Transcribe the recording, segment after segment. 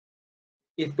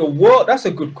If the world, that's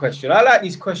a good question. I like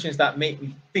these questions that make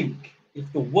me think.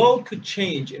 If the world could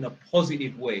change in a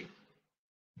positive way,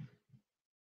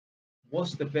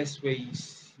 what's the best way you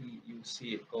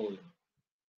see it going?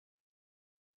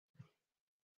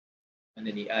 And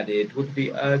then he added, would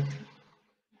be do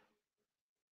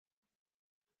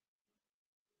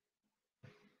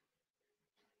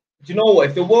you know what?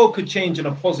 If the world could change in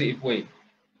a positive way,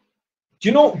 do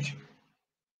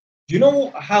you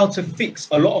know how to fix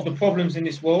a lot of the problems in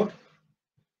this world?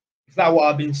 Is that what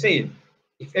I've been saying?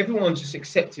 If everyone just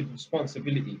accepted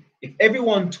responsibility, if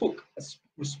everyone took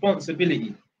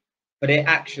responsibility for their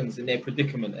actions and their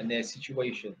predicament and their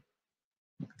situation,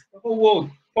 the whole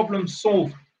world, problem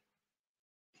solved.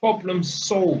 Problem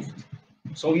solved.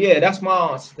 So yeah, that's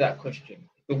my answer to that question.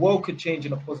 If the world could change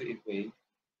in a positive way,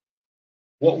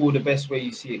 what would the best way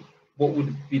you see it? What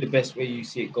would be the best way you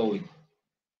see it going?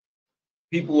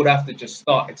 People would have to just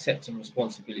start accepting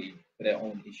responsibility for their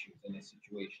own issues and their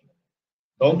situation.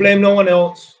 Don't blame no one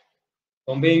else.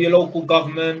 Don't blame your local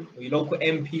government or your local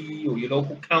MP or your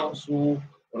local council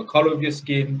or the color of your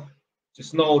skin.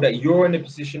 Just know that you're in the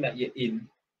position that you're in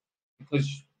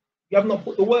because you have not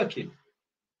put the work in.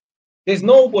 There's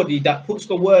nobody that puts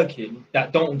the work in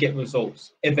that don't get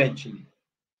results eventually.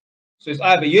 So it's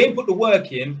either you ain't put the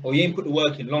work in or you ain't put the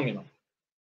work in long enough.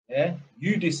 Yeah,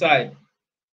 you decide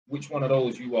which one of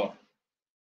those you are.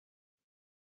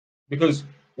 Because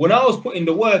when I was putting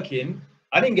the work in,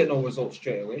 I didn't get no results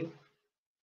straight away.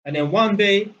 And then one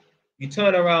day you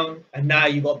turn around and now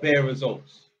you got bare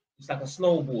results. It's like a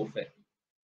snowball effect.